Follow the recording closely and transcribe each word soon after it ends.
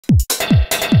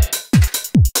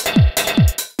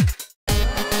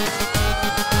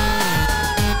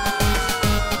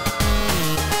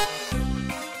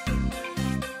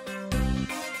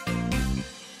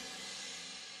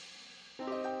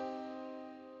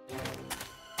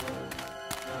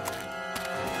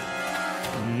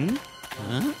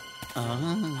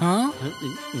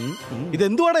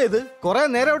ഇതെന്തുവാടാ ഇത്? കൊറേ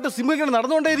നേരമായിട്ട് സിം ഇങ്ങനെ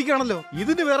നടന്നുകൊണ്ടേയിരിക്കുകയാണല്ലോ.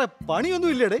 ഇതിന് വേറെ പണിയൊന്നും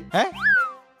ഇല്ലേടേ?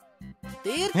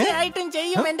 തീർച്ചയായിട്ടും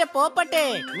ചെയ്യും എന്റെ പോപ്പട്ടെ.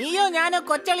 നീയോ ഞാനോ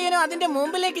കൊച്ചളിയനോ അതിന്റെ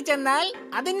മുമ്പിലേക്ക് ചെന്നാൽ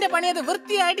അതിന്റെ പണി അത്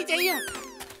വൃത്തിയായിട്ട് ചെയ്യും.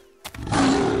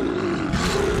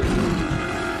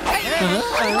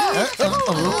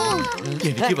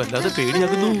 എനിക്ക് വല്ലാതെ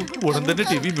പേടിയാകുന്നു. ഉടൻ തന്നെ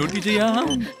ടി വി മ്യൂട്ട് ചെയ്യാം.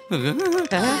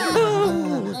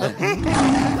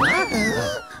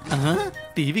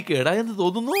 ടി വി കേടായെന്ന്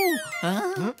തോന്നുന്നു.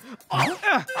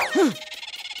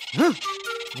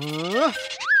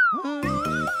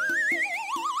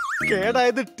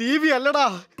 കേടായത് ടി വി അല്ലടാ,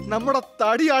 നമ്മുടെ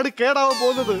തടിയാണ് കേടാവാൻ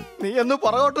പോകുന്നത്. നീ എന്ന്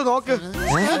പറയോട്ട് നോക്ക്.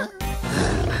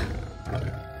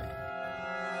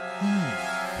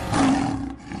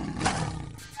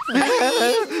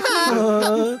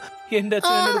 എന്റെ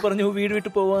അച്ഛനോട് പറഞ്ഞു വീട്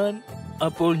വിട്ടു പോവാൻ.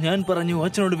 അപ്പോൾ ഞാൻ പറഞ്ഞു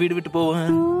അച്ഛനോട് വീട് വിട്ടു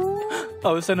പോവാൻ.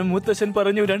 അവസാനം മുത്തശ്ശൻ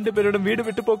പറഞ്ഞു രണ്ടുപേരോടും വീട്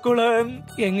വിട്ടു പൊക്കോളാൻ.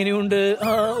 എങ്ങനെയുണ്ട്?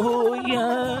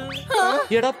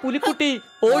 എടാ പുലിക്കുട്ടി,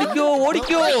 ഓടിക്കോ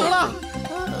ഓടിക്കോ.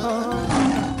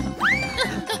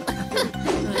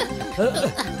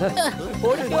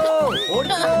 ഓടിക്കോ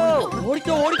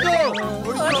ഓടിക്കോ ഓടിക്കോ ഓടിക്കോ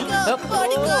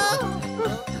ഓടിക്കോ.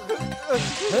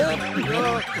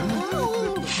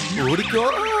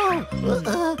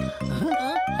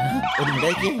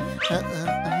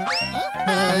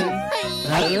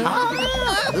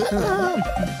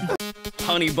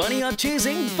 Honey Bunny are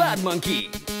chasing Bad Monkey.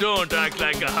 Don't act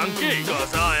like a hunky,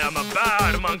 cause I am a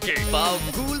bad monkey.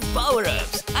 Powerful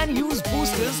power-ups and use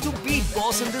boosters to beat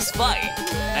boss in this fight.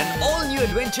 An all-new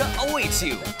adventure awaits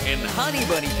you in Honey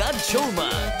Bunny Ka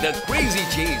Jholmaal, the Crazy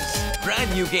Chase.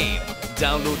 Brand new game.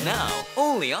 Download now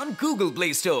only on Google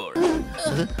Play Store.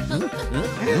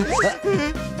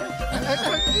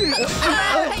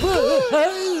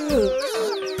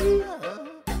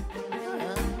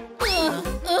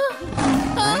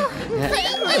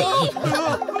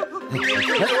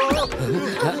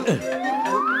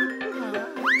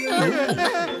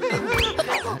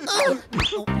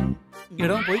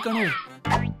 എടാ പോയി കാണൂ.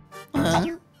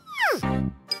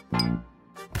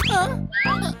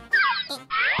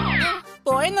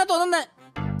 പോയെന്നാ തോന്നുന്നേ.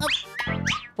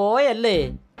 പോയല്ലേ?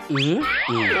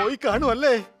 പോയി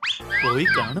കാണുമല്ലേ? പോയി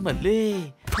കാണുമല്ലേ?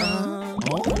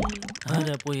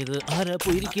 ആരാ പോയത്? ആരാ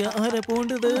പോയിരിക്കുക? ആരാ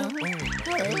പോണ്ടത്?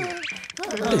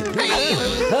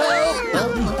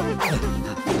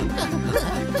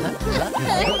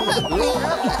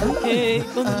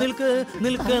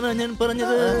 നിൽക്കാനാ ഞാൻ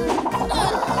പറഞ്ഞത്.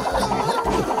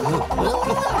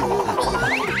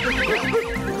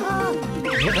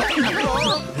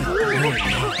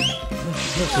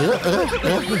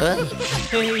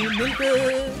 നിൽക്ക്.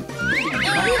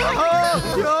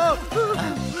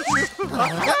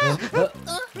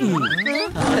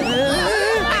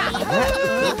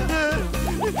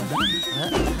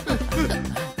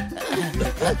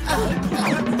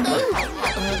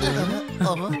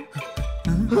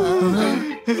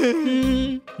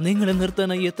 നിങ്ങളെ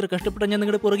നിർത്താനായി എത്ര കഷ്ടപ്പെട്ട ഞാൻ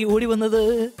നിങ്ങളുടെ പുറകെ ഓടി വന്നത്.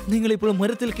 നിങ്ങളിപ്പോൾ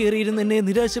മരത്തിൽ കയറിയിരുന്ന് എന്നെ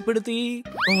നിരാശപ്പെടുത്തി.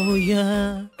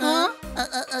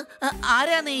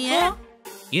 ആരാ നീ?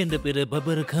 എന്റെ പേര്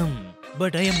ബബർഖം,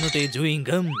 but I am not A ജോയിങ്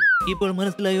gum. ഇപ്പോൾ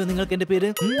മനസ്സിലായോ നിങ്ങൾക്ക് എന്റെ പേര്?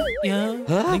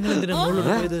 നിങ്ങൾ എന്തിനാ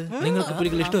മുകളിലോട്ട് പോയത്? നിങ്ങൾക്ക്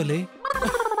പുലികൾ ഇഷ്ടമല്ലേ?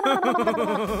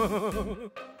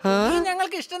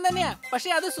 ഞങ്ങൾക്ക് ഇഷ്ടം തന്നെയാ. പക്ഷെ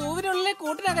അത് സൂവിനുള്ളിലെ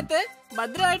കൂട്ടിനകത്ത്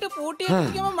ഭദ്രമായിട്ട്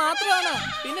പൂട്ടിയിരിക്കുമ്പോ മാത്രമാണ്.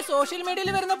 പിന്നെ സോഷ്യൽ മീഡിയയിൽ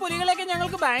വരുന്ന പുലികളെയൊക്കെ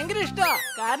ഞങ്ങൾക്ക് ഭയങ്കര ഇഷ്ടമാണ്.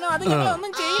 കാരണം അത്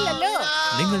ഞങ്ങളൊന്നും ചെയ്യില്ലല്ലോ.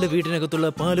 നിങ്ങളുടെ വീട്ടിനകത്തുള്ള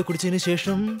പാല് കുടിച്ചതിന്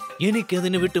ശേഷം എനിക്ക്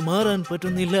അതിനെ വിട്ട് മാറാൻ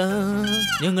പറ്റുന്നില്ല.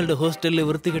 ഞങ്ങളുടെ ഹോസ്റ്റലിലെ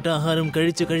വൃത്തികെട്ട ആഹാരം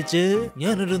കഴിച്ച് കഴിച്ച്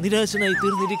ഞാനൊരു നിരാശനായി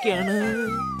തീർന്നിരിക്കുകയാണ്.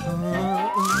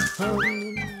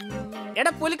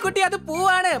 എടാ പുലിക്കുട്ടി, അത്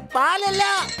പൂവാണ്, പാലല്ല.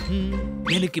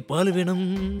 എനിക്ക് പാല് വേണം,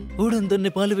 ഉടൻ തന്നെ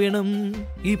പാല് വേണം.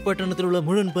 ഈ പട്ടണത്തിലുള്ള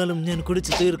മുഴുവൻ പാലും ഞാൻ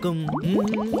കുടിച്ചു തീർക്കും.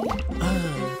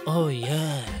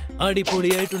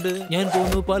 അടിപൊളിയായിട്ടുണ്ട്. ഞാൻ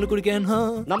പോകുന്നു പാല് കുടിക്കാൻ.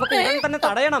 നമുക്ക് ഉടൻ തന്നെ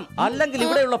തടയണം, അല്ലെങ്കിൽ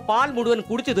ഇവിടെയുള്ള പാൽ മുഴുവൻ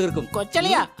കുടിച്ചു തീർക്കും.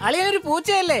 കൊച്ചളിയാ, അളിയനൊരു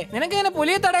പൂച്ചയല്ലേ, നിനക്ക് ഇങ്ങനെ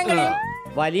പുലിയെ തടയാൻ കഴിയും?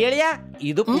 വലിയളിയ,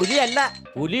 ഇത് പുലിയല്ല,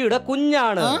 പുലിയുടെ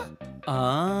കുഞ്ഞാണ്.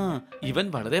 ഇവൻ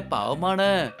വളരെ പാവമാണ്,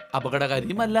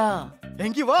 അപകടകാരിയുമല്ല.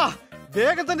 എങ്കി വാ,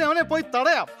 വേഗം തന്നെ അവനെ പോയി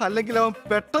തടയാം. അല്ലെങ്കിൽ അവൻ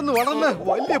പെട്ടെന്ന് വളർന്ന്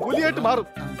വലിയ പുലിയായിട്ട് മാറും.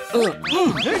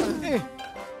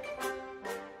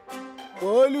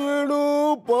 പാല് വേണോ?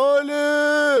 പാല്.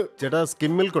 ചേട്ടാ,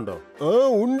 സ്കിം മിൽക്ക് ഉണ്ടോ?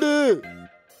 ഉണ്ട്.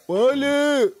 പാല്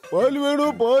പാല് വേണോ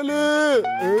പാല്?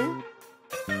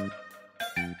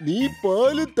 നീ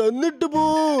പാല് തന്നിട്ട് പോ.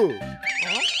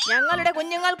 ഞങ്ങളുടെ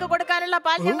കുഞ്ഞുങ്ങൾക്ക് കൊടുക്കാനുള്ള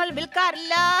പാൽ ഞങ്ങൾ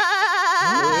വിൽക്കാറില്ല.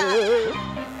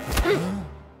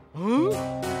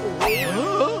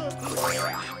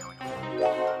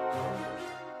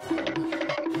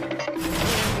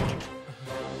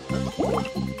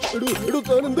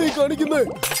 താൻ എന്തായി കാണിക്കുന്നേ?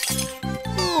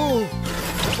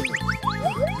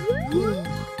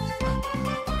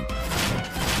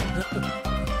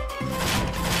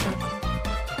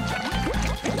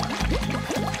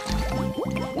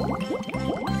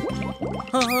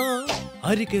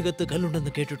 അരിക്കകത്ത്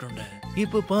കല്ലുണ്ടെന്ന് കേട്ടിട്ടുണ്ട്.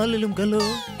 ഇപ്പൊ പാലിലും കല്ലോ?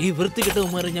 ഈ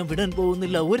വൃത്തികെട്ടവന്മാരെ ഞാൻ വിടാൻ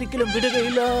പോകുന്നില്ല, ഒരിക്കലും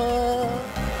വിടുകയില്ല.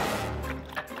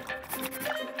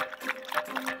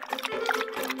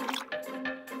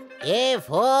 A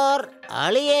for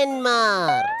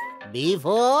അളിയന്മാർ, B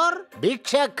for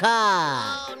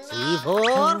ഭിക്ഷക്കാർ, C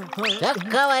for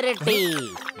ചക്കവരട്ടി,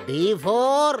 D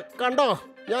for കണ്ടോ,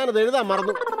 ഞാനത് എഴുതാൻ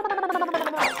മറന്നു.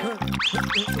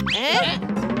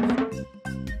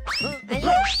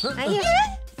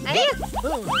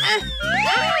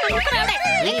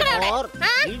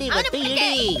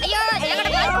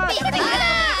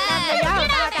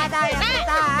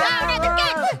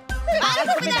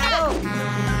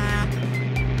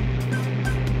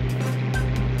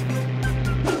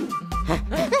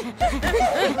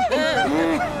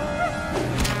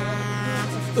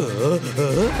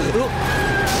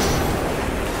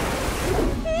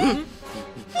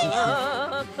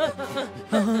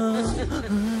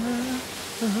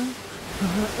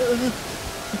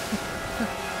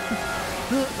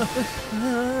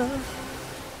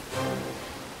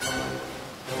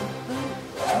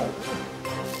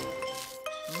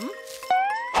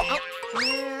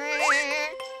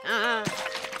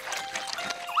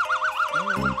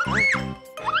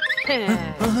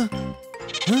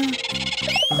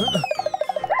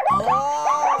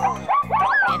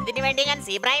 എന്തിനു വേണ്ടി ഞാൻ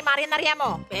സീബ്രായി മാറിയെന്നറിയാമോ?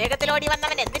 വേഗത്തിൽ ഓടി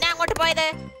വന്നവൻ എന്തിനാ അങ്ങോട്ട് പോയത്?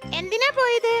 എന്തിനാ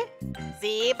പോയത്?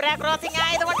 സീബ്ര ക്രോസിംഗ്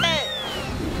ആയതുകൊണ്ട്.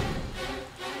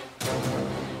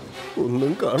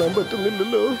 ഒന്നും കാണാൻ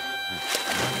പറ്റുന്നില്ലല്ലോ.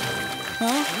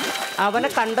 അവനെ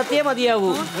കണ്ടെത്തിയേ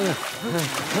മതിയാവൂ.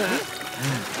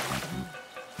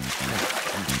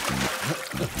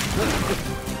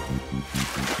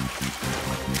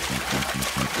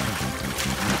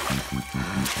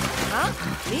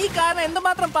 നീ കാരണം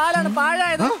എന്തുമാത്രം പാലാണ്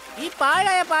പാഴായത്. ഈ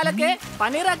പാഴായ പാലൊക്കെ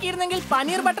പനീറാക്കിയിരുന്നെങ്കിൽ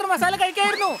പനീർ ബട്ടർ മസാല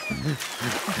കഴിക്കായിരുന്നു.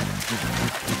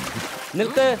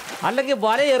 നിൽക്ക്, അല്ലെങ്കിൽ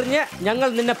വലയെറിഞ്ഞ് ഞങ്ങൾ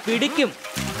നിന്നെ പിടിക്കും.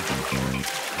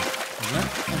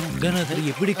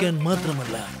 ഗനാഥരിയെ പിടിക്കാൻ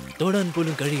മാത്രമല്ല, തൊടാൻ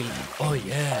പോലും കഴിയില്ല. ഓ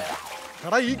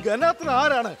ഈ ഗനാഥൻ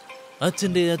ആരാണ്?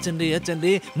 അച്ഛന്റെ അച്ഛന്റെ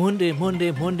അച്ഛന്റെ മോന്റെ മോന്റെ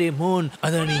മോന്റെ മോൻ.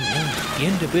 അതാണ് ഞാൻ.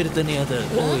 എന്റെ പേര് തന്നെ അത്.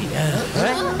 ഓ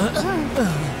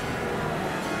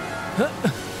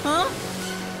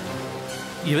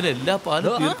ഇവരെല്ലാ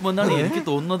പാലും തീർക്കുമെന്നാണ് എനിക്ക്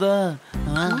തോന്നുന്നത്.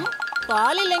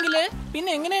 പാലില്ലെങ്കില് പിന്നെ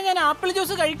എങ്ങനെയാ ഞാൻ ആപ്പിൾ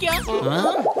ജ്യൂസ് കഴിക്കാം?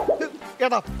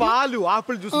 എടാ, പാലും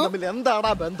ആപ്പിൾ ജ്യൂസും തമ്മിൽ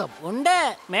എന്താടാ ബന്ധം? ഉണ്ട്.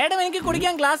 മേഡം എനിക്ക്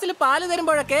കുടിക്കാൻ ഗ്ലാസ്സിൽ പാല്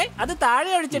തരുമ്പോഴൊക്കെ അത്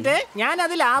താഴെ ഒഴിച്ചിട്ട് ഞാൻ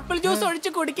അതിൽ ആപ്പിൾ ജ്യൂസ്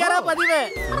ഒഴിച്ച് കുടിക്കാറാ പതിവ്.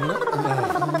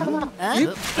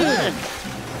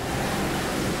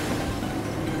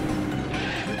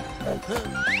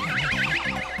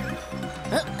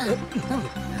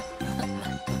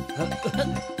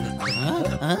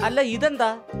 അല്ല, ഇതെന്താ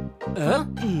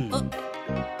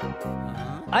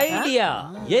ഐഡിയ?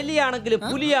 എലിയാണെങ്കിലും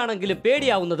പുലിയാണെങ്കിലും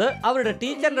പേടിയാവുന്നത് അവരുടെ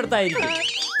ടീച്ചറിന്റെ അടുത്തായിരിക്കും.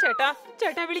 ചേട്ടാ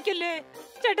ചേട്ടാ വിളിക്കല്ലേ,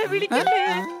 ചേട്ടാ വിളിക്കല്ലേ,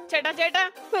 ചേട്ടാ ചേട്ടാ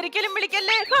ഒരിക്കലും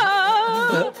വിളിക്കല്ലേ.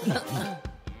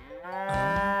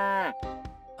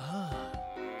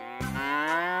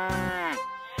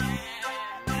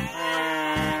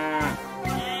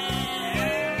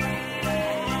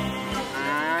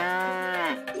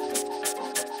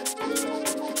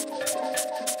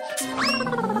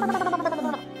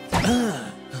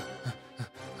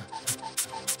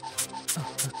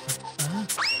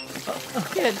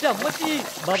 എന്റെ അമ്മച്ചി,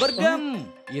 ബബർഗം,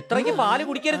 ഇത്രയ്ക്ക് പാല്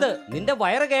കുടിക്കരുത്, നിന്റെ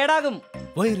വയറ് കേടാകും.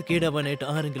 വയറ് കേടാവാനായിട്ട്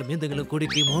ആരെങ്കിലും എന്തെങ്കിലും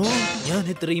കുടിക്കുമോ? ഞാൻ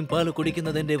ഇത്രയും പാല്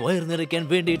കുടിക്കുന്നത് എന്റെ വയർ നിറയ്ക്കാൻ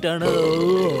വേണ്ടിയിട്ടാണ്.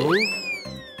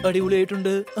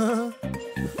 അടിപൊളിയായിട്ടുണ്ട്.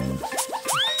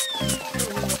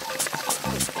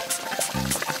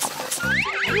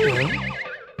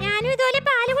 ഞാനും ഇതുപോലെ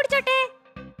പാല് കുടിച്ചോട്ടെ?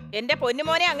 എന്റെ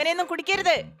പൊന്നുമോനെ, അങ്ങനെയൊന്നും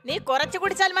കുടിക്കരുത്. നീ കുറച്ച്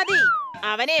കുടിച്ചാൽ മതി.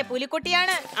 അവനെ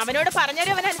പുലിക്കുട്ടിയാണ്, അവനോട്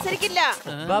പറഞ്ഞാലും അവൻ അനുസരിക്കില്ല.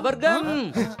 ബബർഗം,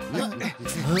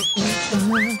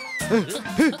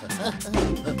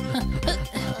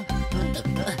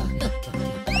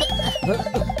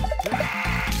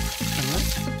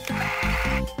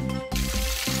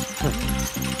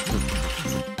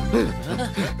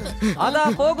 അതാ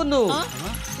പോകുന്നു.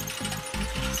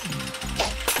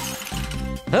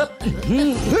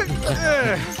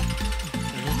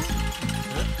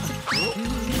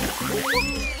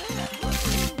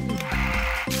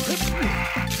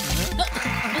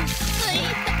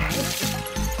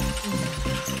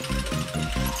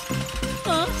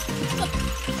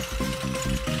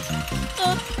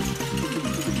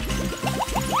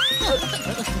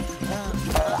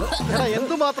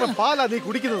 എന്തുമാത്രം പാലാ നീ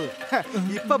കുടിക്കുന്നത്?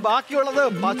 ഇപ്പൊ ബാക്കിയുള്ളത്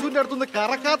പശുവിന്റെ അടുത്തുനിന്ന്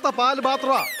കറക്കാത്ത പാല്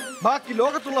മാത്രമാ. ബാക്കി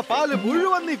ലോകത്തുള്ള പാല്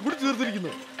മുഴുവൻ നീ കുടിച്ചു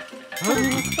തീർത്തിരിക്കുന്നു.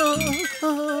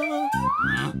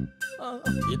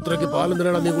 ഇത്രയ്ക്ക്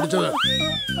പാലെന്തിനാണ് നീ കുടിച്ചത്?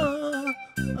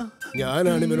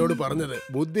 ഞാനാണ് ഇവനോട് പറഞ്ഞത്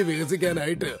ബുദ്ധി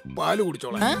വികസിക്കാനായിട്ട് പാല്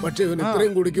കുടിച്ചോളാം. പക്ഷെ ഇവൻ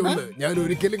ഇത്രയും കുടിക്കുമെന്ന് ഞാൻ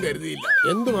ഒരിക്കലും കരുതിയില്ല.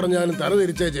 എന്ത് പറഞ്ഞാലും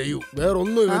തലതിരിച്ചേ ചെയ്യൂ,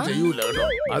 വേറൊന്നും ഇവൻ ചെയ്യൂല കേട്ടോ.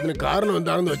 അതിന് കാരണം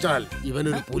എന്താണെന്ന് വെച്ചാൽ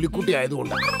ഇവനൊരു പുലിക്കുട്ടി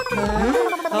ആയതുകൊണ്ടാണ്.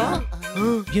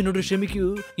 എന്നോട് ക്ഷമിക്കൂ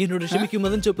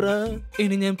മദൻ ചോപ്ര.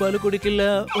 ഇനി ഞാൻ പാല് കുടിക്കില്ല.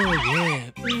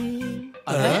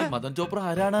 മദൻ ചോപ്ര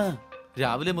ആരാണ്?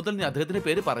 രാവിലെ മുതൽ നീ അദ്ദേഹത്തിന്റെ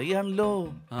പേര് പറയുകയാണല്ലോ.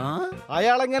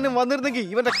 അയാളെങ്ങാനും വന്നിരുന്നെങ്കിൽ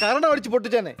ഇവന്റെ കരണ അടിച്ചു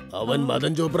പൊട്ടിച്ചാനെ. അവൻ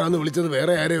മദൻ ചോപ്ര എന്ന് വിളിച്ചത്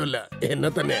വേറെ ആരെയല്ല, എന്നെ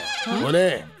തന്നെ. മോനെ,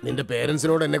 നിന്റെ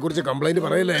പേരൻസിനോട് എന്നെ കുറിച്ച് കംപ്ലൈന്റ്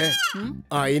പറയല്ലേ.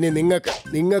 ഇനി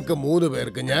നിങ്ങൾക്ക് 3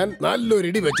 പേർക്ക് ഞാൻ നല്ലൊരു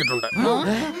ഇടി വെച്ചിട്ടുണ്ട്.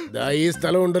 ഈ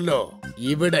സ്ഥലമുണ്ടല്ലോ,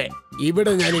 ഇവിടെ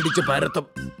ഞാൻ ഇടിച്ച് പരത്തും.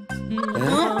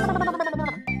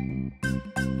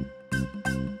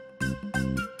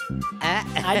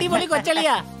 അടിപൊളി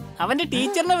കൊച്ചളിയാ. അവന്റെ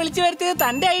ടീച്ചറിനെ വിളിച്ചു വരുത്തിയത്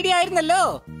തന്റെ ഐഡിയ ആയിരുന്നല്ലോ.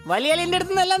 വലിയലിന്റെ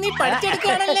അടുത്തുനിന്നെല്ലാം നീ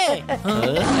പഠിച്ചെടുക്കുകയാണല്ലേ.